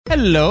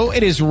Hello,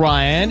 it is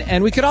Ryan,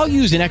 and we could all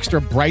use an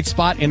extra bright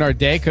spot in our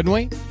day, couldn't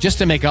we? Just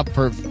to make up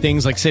for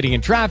things like sitting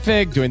in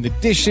traffic, doing the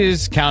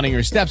dishes, counting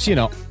your steps, you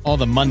know, all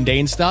the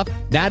mundane stuff.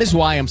 That is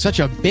why I'm such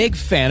a big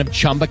fan of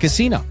Chumba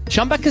Casino.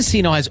 Chumba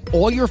Casino has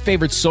all your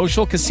favorite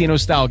social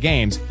casino-style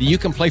games that you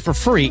can play for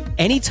free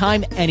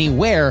anytime,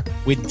 anywhere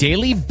with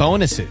daily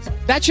bonuses.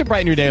 That should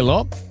brighten your day a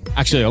little.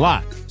 Actually, a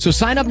lot. So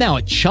sign up now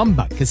at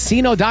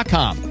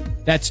ChumbaCasino.com.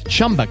 That's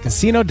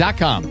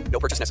ChumbaCasino.com. No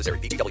purchase necessary.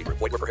 VGW Group.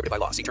 Void where prohibited by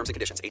law. See terms and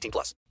conditions.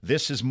 18+.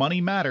 This is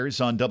Money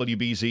Matters on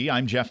WBZ.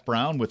 I'm Jeff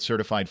Brown with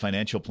Certified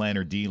Financial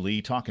Planner D.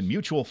 Lee, talking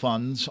mutual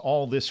funds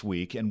all this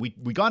week. And we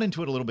got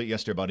into it a little bit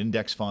yesterday about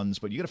index funds,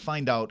 but you got to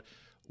find out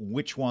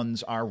which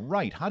ones are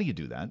right. How do you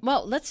do that?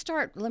 Well, let's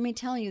start. Let me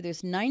tell you,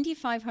 there's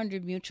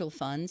 9,500 mutual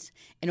funds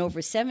and over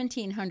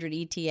 1,700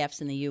 ETFs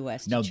in the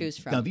U.S. to choose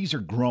from. Now, these are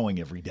growing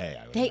every day.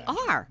 They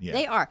are.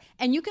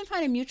 And you can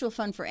find a mutual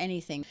fund for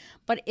anything,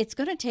 but it's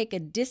going to take a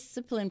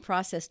disciplined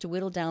process to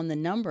whittle down the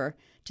number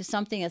to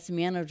something that's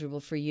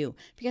manageable for you.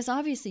 Because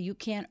obviously you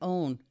can't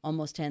own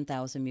almost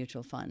 10,000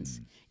 mutual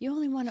funds. You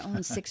only want to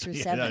own 6 or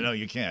 7. No,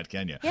 you can't,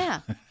 can you? Yeah.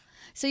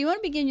 So you want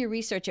to begin your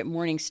research at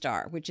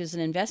Morningstar, which is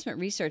an investment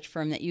research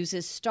firm that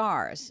uses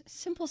stars,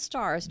 simple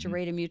stars, to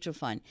rate a mutual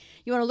fund.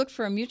 You want to look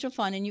for a mutual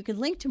fund, and you can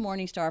link to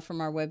Morningstar from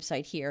our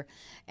website here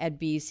at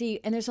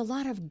BZ. And there's a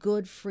lot of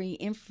good free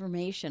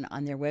information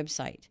on their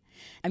website.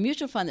 A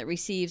mutual fund that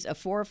receives a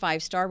 4 or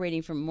 5 star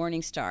rating from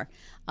Morningstar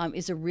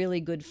is a really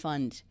good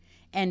fund,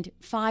 and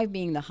 5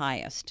 being the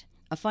highest.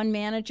 A fund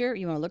manager,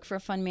 you want to look for a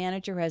fund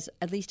manager who has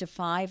at least a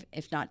 5,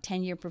 if not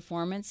 10-year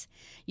performance.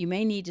 You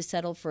may need to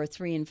settle for a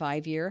 3 and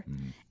 5 year.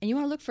 And you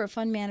want to look for a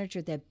fund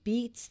manager that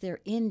beats their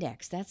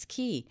index. That's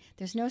key.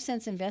 There's no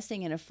sense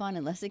investing in a fund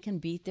unless it can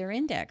beat their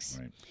index.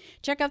 Right.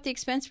 Check out the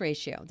expense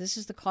ratio. This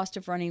is the cost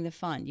of running the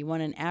fund. You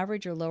want an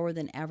average or lower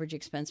than average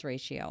expense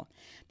ratio.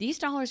 These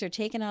dollars are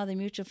taken out of the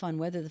mutual fund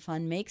whether the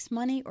fund makes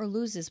money or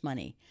loses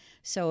money.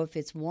 So if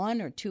it's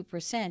 1 or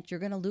 2%, you're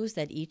going to lose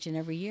that each and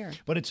every year.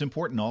 But it's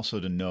important also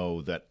to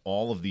know that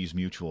all of these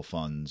mutual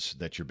funds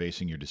that you're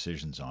basing your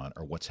decisions on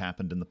are what's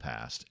happened in the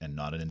past and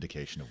not an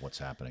indication of what's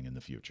happening in the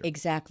future.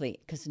 Exactly,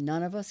 because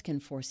none of us can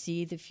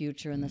foresee the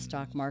future in the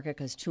stock market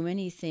because too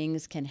many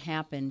things can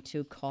happen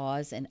to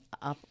cause an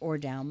up or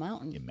down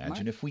mountain.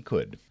 Imagine if we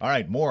could. All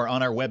right, more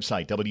on our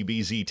website,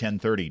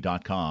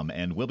 WBZ1030.com,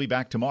 and we'll be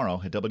back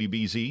tomorrow at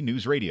WBZ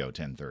News Radio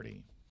 1030.